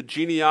read the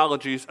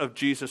genealogies of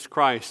Jesus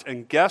Christ,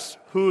 and guess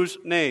whose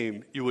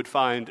name you would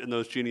find in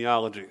those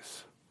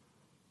genealogies?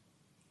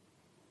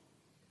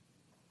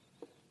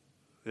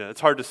 Yeah,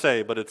 it's hard to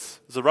say, but it's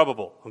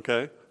Zerubbabel,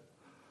 okay?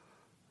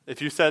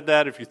 If you said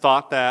that, if you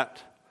thought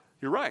that,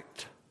 you're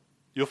right.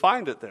 You'll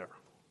find it there.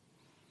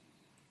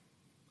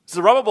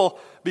 Zerubbabel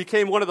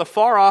became one of the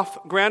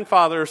far-off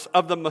grandfathers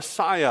of the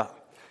Messiah.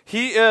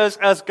 He is,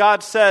 as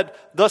God said,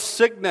 the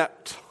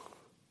signet.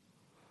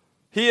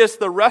 He is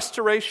the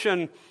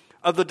restoration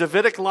of the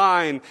Davidic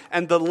line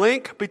and the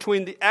link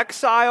between the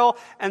exile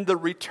and the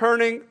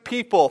returning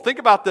people. Think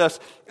about this.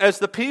 As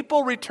the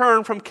people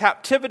returned from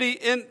captivity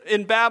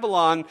in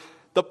Babylon,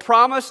 the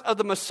promise of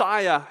the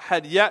Messiah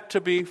had yet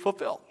to be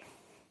fulfilled.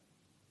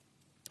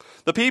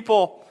 The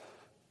people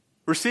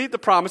received the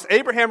promise.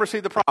 Abraham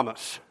received the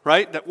promise,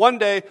 right? That one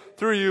day,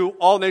 through you,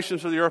 all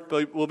nations of the earth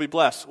will be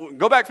blessed.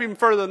 Go back even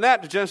further than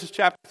that to Genesis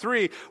chapter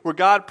 3, where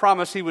God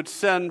promised he would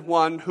send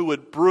one who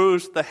would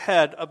bruise the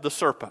head of the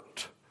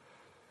serpent.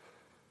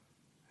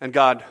 And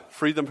God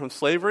freed them from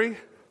slavery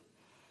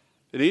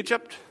in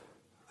Egypt,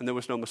 and there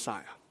was no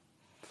Messiah.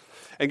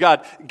 And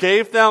God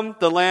gave them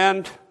the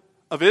land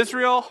of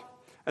Israel,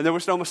 and there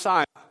was no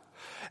Messiah.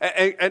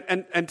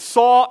 And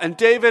Saul and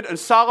David and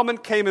Solomon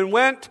came and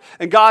went,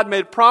 and God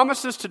made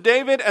promises to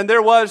David, and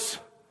there was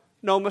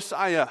no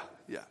Messiah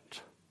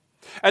yet.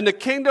 And the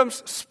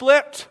kingdoms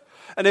split,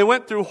 and they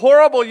went through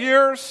horrible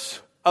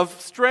years of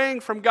straying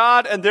from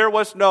God, and there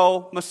was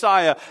no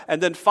Messiah. And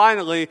then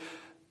finally,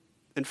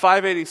 in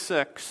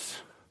 586,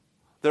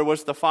 there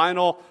was the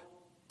final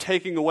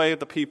taking away of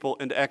the people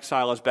into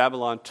exile as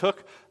Babylon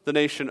took the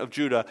nation of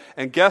Judah.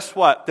 And guess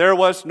what? There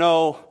was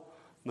no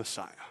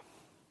Messiah.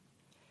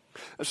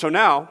 So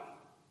now,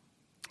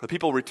 the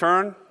people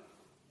return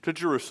to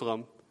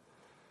Jerusalem,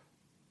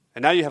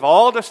 and now you have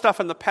all this stuff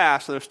in the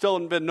past, and there's still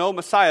been no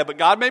Messiah, but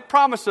God made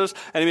promises,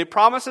 and he made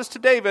promises to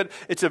David.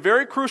 It's a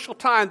very crucial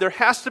time. There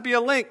has to be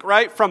a link,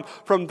 right?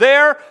 From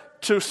there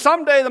to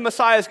someday the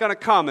Messiah is going to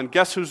come, and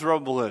guess who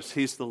Zerubbabel is?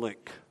 He's the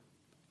link.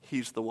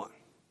 He's the one.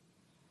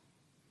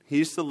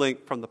 He's the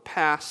link from the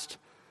past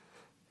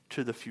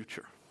to the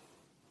future.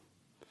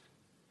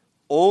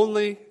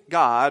 Only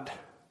God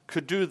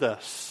could do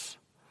this.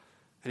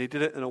 And he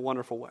did it in a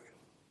wonderful way.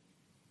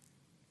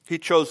 He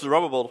chose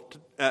Zerubbabel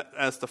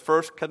as the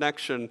first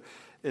connection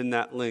in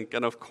that link.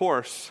 And of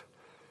course,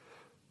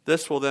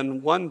 this will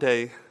then one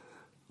day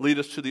lead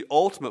us to the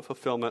ultimate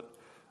fulfillment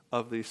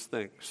of these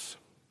things.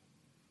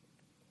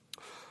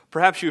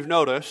 Perhaps you've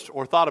noticed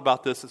or thought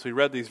about this as we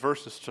read these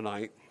verses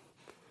tonight.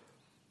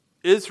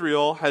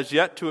 Israel has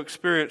yet to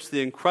experience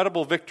the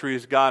incredible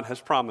victories God has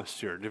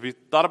promised here. Have you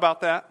thought about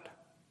that?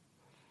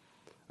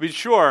 I mean,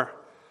 sure,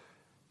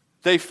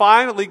 they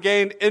finally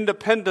gained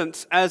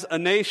independence as a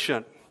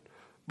nation.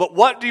 But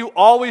what do you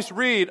always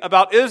read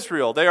about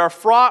Israel? They are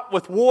fraught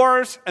with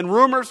wars and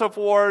rumors of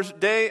wars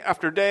day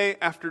after day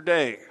after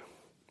day.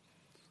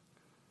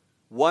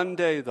 One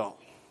day, though,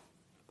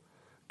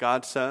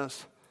 God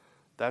says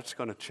that's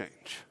going to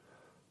change.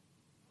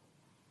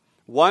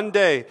 One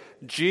day,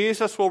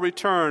 Jesus will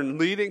return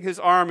leading his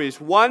armies.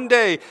 One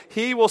day,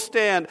 he will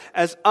stand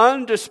as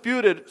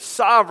undisputed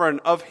sovereign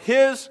of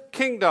his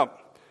kingdom.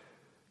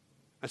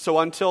 And so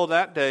until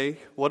that day,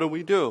 what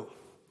do?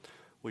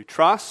 We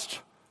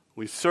trust,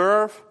 we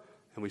serve,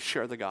 and we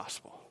share the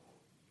gospel.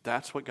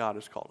 That's what God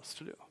has called us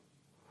to do.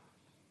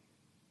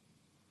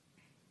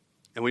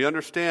 And we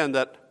understand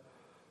that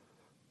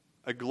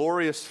a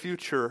glorious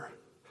future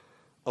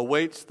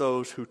awaits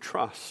those who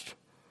trust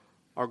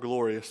our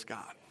glorious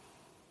God.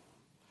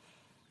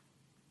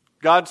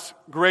 God's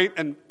great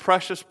and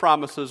precious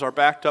promises are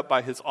backed up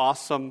by his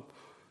awesome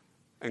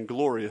and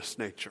glorious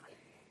nature.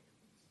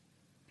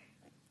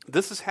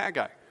 This is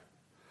Haggai.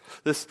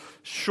 This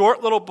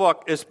short little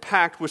book is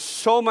packed with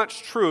so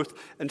much truth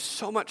and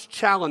so much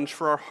challenge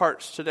for our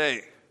hearts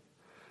today.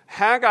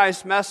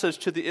 Haggai's message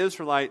to the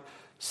Israelite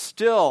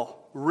still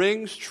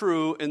rings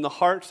true in the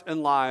hearts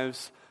and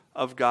lives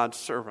of God's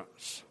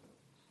servants.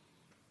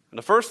 And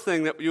the first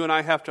thing that you and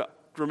I have to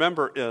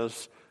remember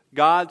is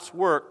God's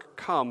work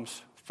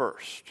comes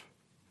first.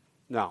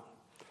 Now,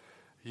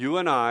 you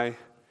and I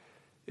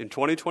in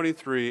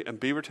 2023 in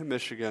Beaverton,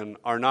 Michigan,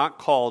 are not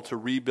called to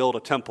rebuild a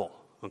temple,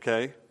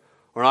 okay?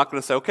 We're not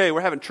going to say, okay,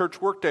 we're having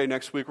church work day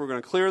next week. We're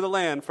going to clear the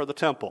land for the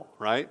temple,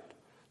 right?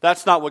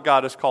 That's not what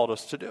God has called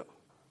us to do.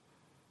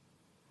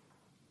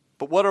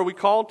 But what are we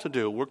called to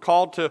do? We're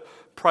called to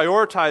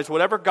prioritize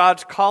whatever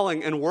God's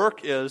calling and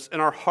work is in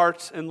our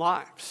hearts and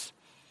lives.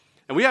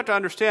 And we have to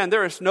understand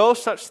there is no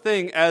such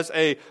thing as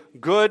a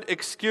good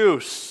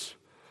excuse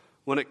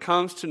when it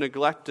comes to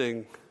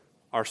neglecting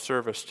our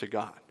service to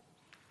God.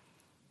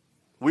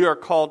 We are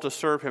called to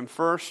serve him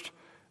first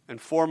and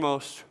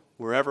foremost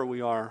wherever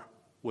we are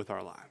with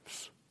our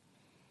lives.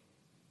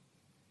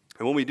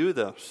 And when we do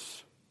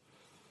this,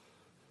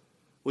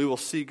 we will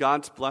see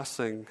God's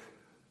blessing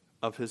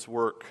of his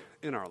work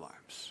in our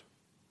lives.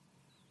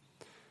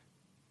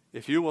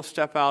 If you will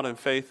step out in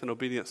faith and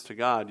obedience to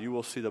God, you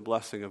will see the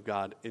blessing of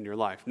God in your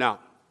life. Now,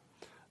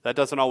 that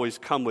doesn't always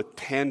come with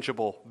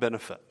tangible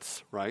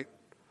benefits, right?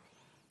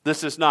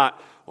 This is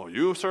not, well,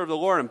 you serve the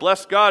Lord and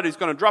bless God, He's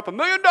going to drop $1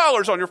 million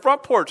on your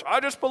front porch. I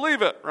just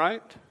believe it,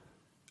 right?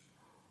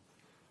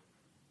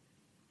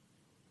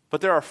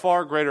 But there are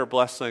far greater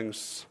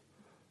blessings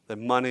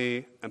than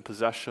money and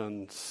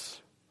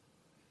possessions,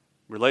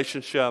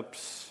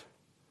 relationships,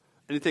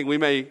 anything we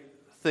may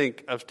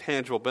think of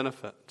tangible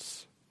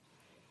benefits.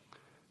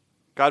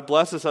 God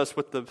blesses us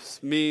with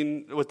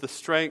the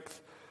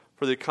strength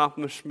for the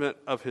accomplishment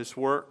of His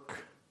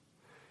work.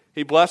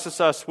 He blesses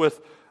us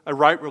with a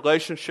right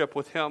relationship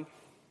with Him.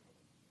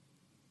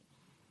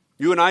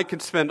 You and I can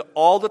spend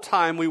all the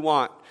time we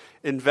want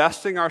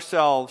investing in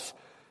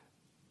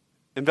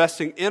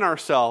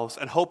ourselves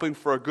and hoping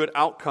for a good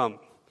outcome.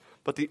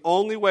 But the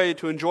only way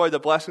to enjoy the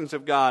blessings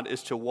of God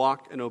is to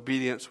walk in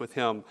obedience with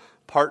Him,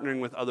 partnering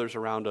with others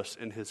around us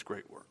in His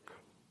great work.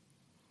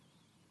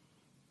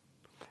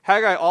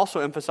 Haggai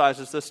also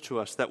emphasizes this to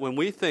us, that when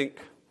we think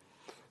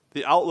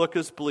the outlook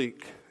is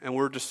bleak and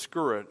we're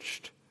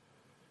discouraged,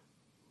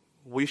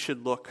 we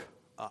should look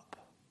up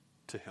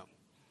to Him.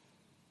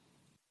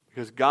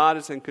 Because God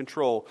is in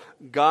control.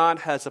 God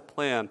has a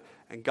plan.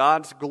 And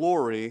God's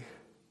glory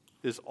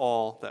is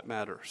all that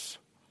matters.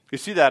 You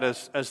see that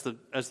as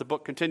the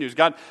book continues.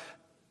 God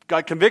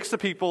convicts the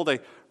people, they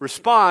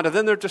respond, and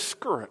then they're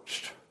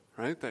discouraged.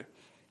 Right?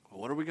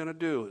 What are we going to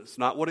do? It's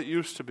not what it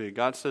used to be.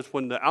 God says,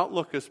 when the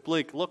outlook is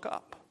bleak, look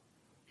up.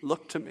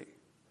 Look to me.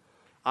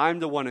 I'm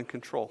the one in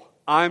control.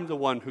 I'm the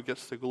one who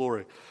gets the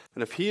glory.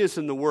 And if He is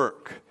in the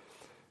work,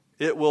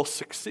 it will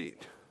succeed.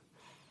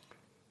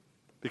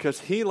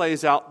 Because He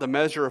lays out the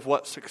measure of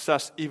what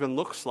success even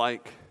looks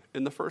like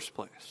in the first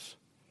place.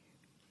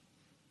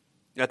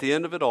 At the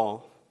end of it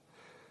all,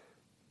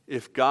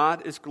 if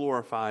God is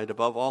glorified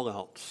above all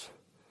else,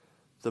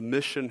 the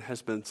mission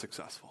has been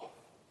successful.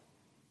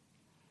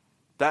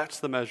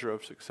 That's the measure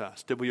of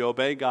success. Did we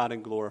obey God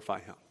and glorify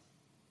Him?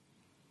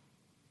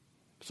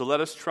 So let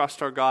us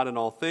trust our God in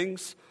all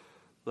things.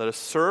 Let us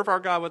serve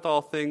our God with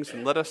all things,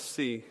 and let us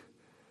see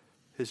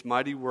His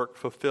mighty work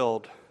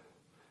fulfilled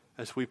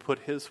as we put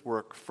His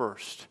work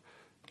first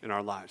in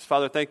our lives.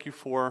 Father, thank You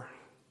for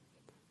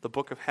the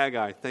book of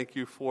Haggai. Thank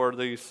You for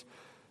these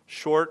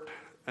short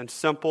and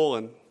simple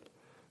and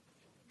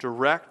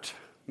direct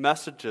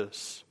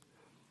messages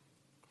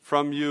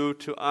from You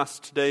to us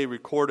today,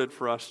 recorded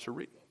for us to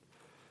read.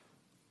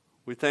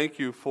 We thank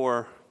You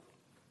for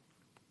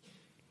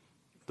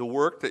the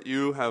work that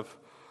You have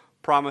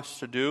promised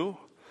to do,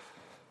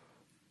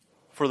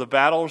 for the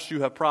battles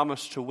You have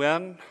promised to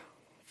win,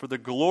 for the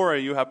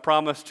glory You have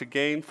promised to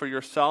gain for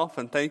Yourself,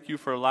 and thank You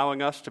for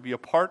allowing us to be a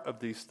part of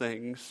these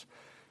things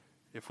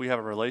if we have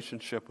a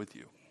relationship with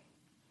You.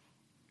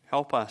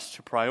 Help us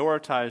to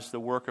prioritize the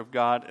work of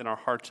God in our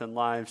hearts and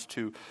lives,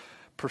 to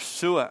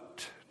pursue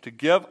it, to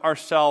give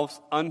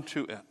ourselves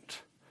unto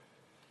it,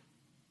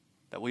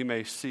 that we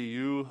may see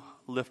You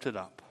lifted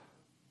up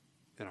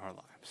in our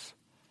lives.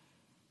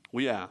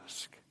 We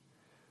ask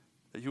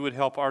that You would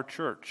help our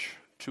church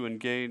to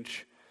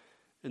engage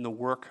in the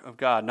work of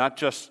God, not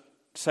just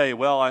say,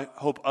 well, I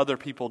hope other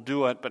people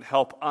do it, but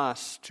help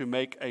us to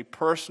make a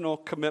personal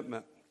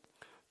commitment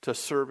to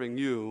serving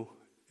You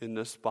in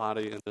this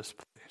body, in this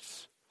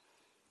place.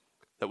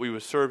 That we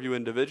would serve You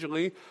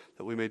individually,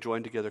 that we may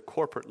join together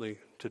corporately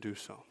to do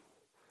so.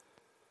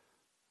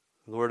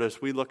 Lord,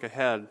 as we look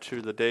ahead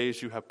to the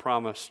days You have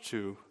promised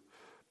to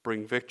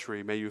bring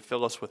victory, may You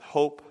fill us with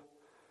hope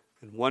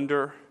and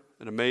wonder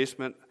and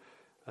amazement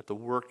at the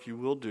work You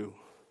will do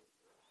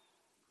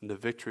and the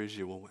victories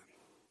You will win.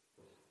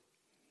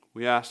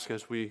 We ask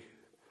as we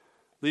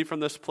leave from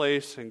this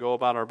place and go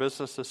about our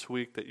business this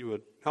week that You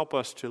would help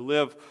us to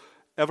live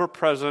ever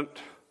present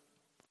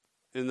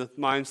in the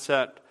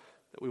mindset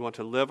that we want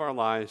to live our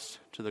lives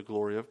to the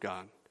glory of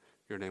God. In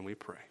Your name we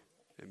pray.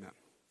 Amen.